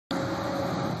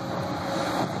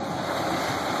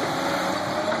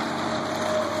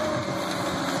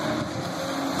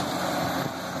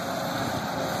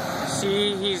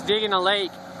See, he's digging a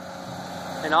lake,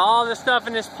 and all the stuff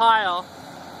in this pile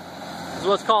is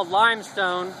what's called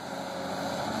limestone,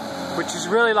 which is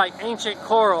really like ancient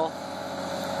coral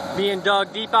being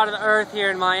dug deep out of the earth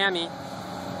here in Miami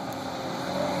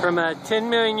from a 10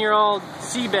 million year old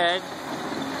seabed.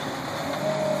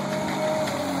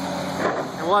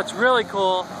 And what's really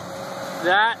cool,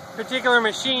 that particular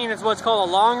machine is what's called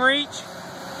a long reach.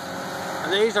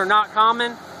 And these are not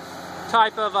common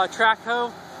type of track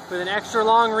hoe with an extra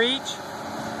long reach.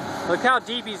 Look how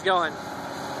deep he's going.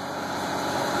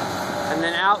 And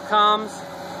then out comes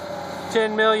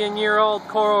 10 million year old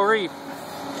coral reef.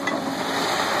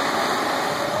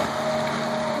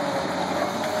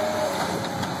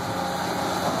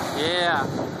 Yeah,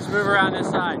 let's move around this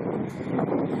side.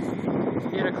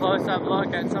 Get a close-up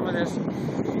look at some of this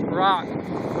rock.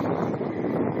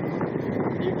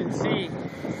 You can see,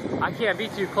 I can't be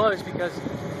too close because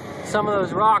some of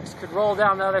those rocks could roll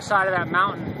down the other side of that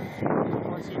mountain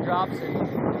once he drops it.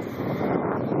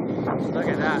 Just look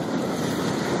at that.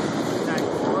 Nice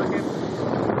looking.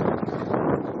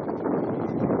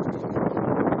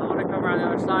 I want to come around the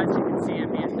other side so you can see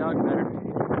it being dug better.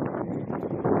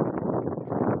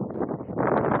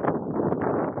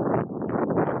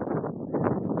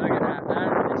 Look at that. That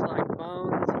is just like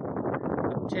bones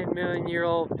of 10 million year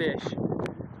old fish.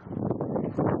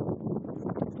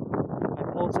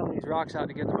 Some of these rocks out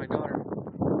to give to my daughter.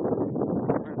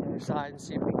 Run the other side and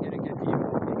see if we can get a good view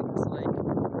of this lake.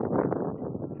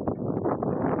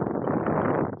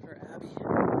 For Abby.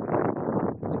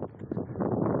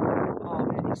 Oh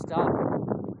man, he stopped.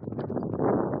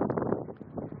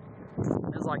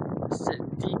 It's like sitting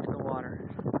deep in the water.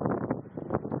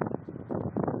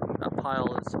 That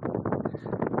pile is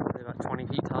about 20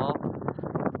 feet tall.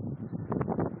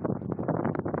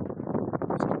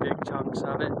 Some big chunks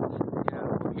of it.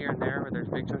 Here and there where there's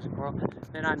big chunks of coral,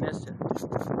 and I missed it.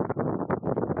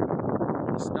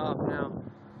 Stop now.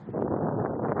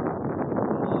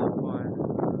 Oh boy.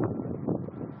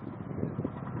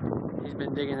 He's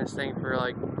been digging this thing for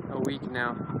like a week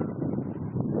now.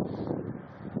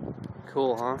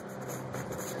 Cool, huh?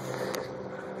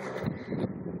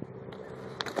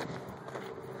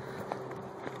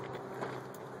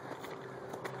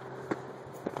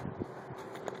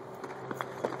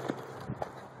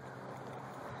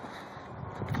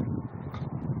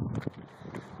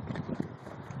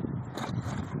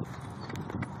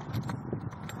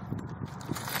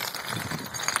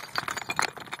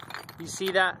 You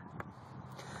see that?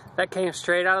 That came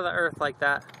straight out of the earth like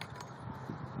that.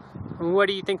 And what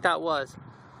do you think that was?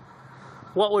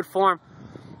 What would form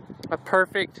a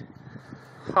perfect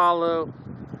hollow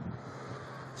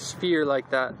sphere like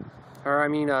that? Or I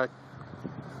mean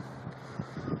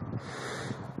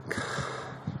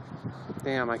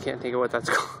damn, I can't think of what that's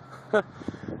called.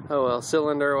 Oh well,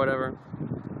 cylinder or whatever.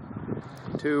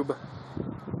 Tube.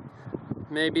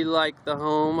 Maybe like the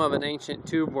home of an ancient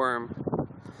tube worm.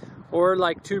 Or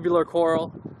like tubular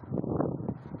coral.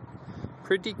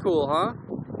 Pretty cool, huh?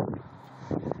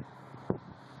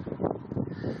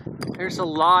 There's a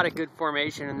lot of good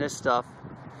formation in this stuff.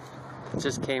 It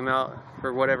just came out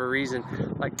for whatever reason.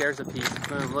 Like there's a piece.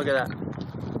 Boom, look at that.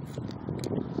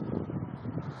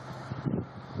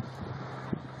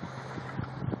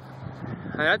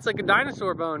 That's like a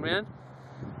dinosaur bone, man.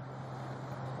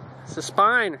 It's a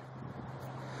spine.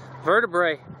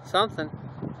 Vertebrae, something.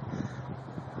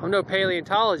 I'm no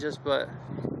paleontologist, but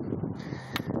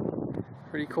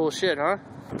pretty cool shit, huh?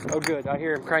 Oh good, I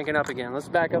hear him cranking up again. Let's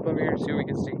back up over here and see what we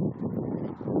can see.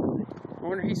 I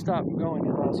wonder if he stopped going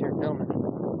because I was here filming.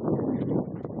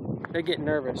 They get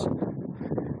nervous.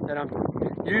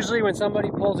 Usually when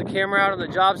somebody pulls a camera out of the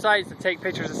job site, it's to take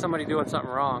pictures of somebody doing something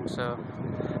wrong, so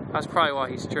that's probably why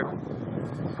he's tripping.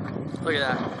 Look at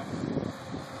that.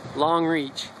 Long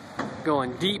reach,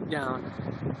 going deep down.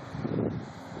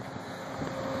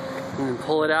 And then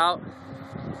pull it out.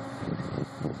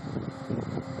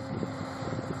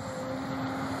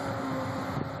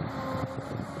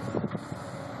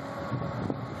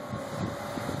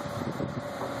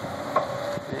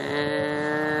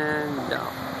 And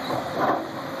down.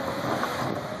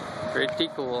 Pretty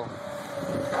cool.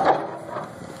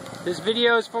 This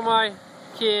video is for my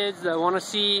kids that want to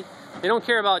see, they don't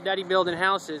care about daddy building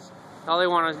houses. All they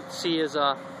want to see is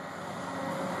the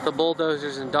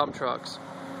bulldozers and dump trucks.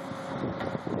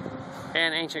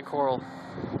 And ancient coral.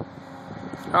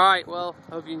 Alright, well,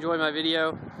 hope you enjoyed my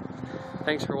video.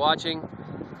 Thanks for watching.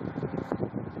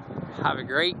 Have a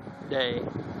great day.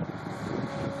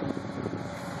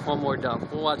 One more dump.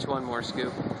 We'll watch one more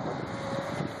scoop.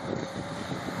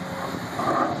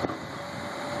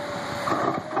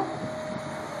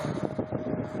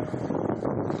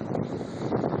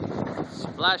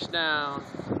 splashdown.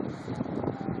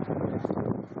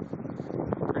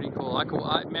 Pretty cool.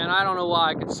 Man, I don't know why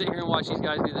I could sit here and watch these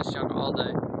guys do this junk all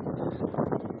day.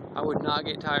 I would not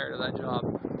get tired of that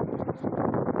job.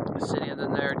 Sitting in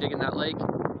there digging that lake.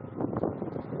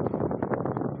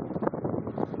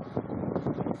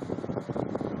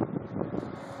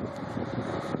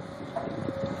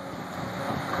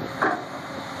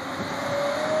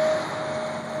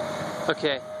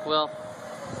 Okay, well,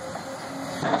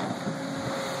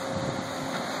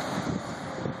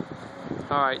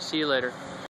 all right, see you later.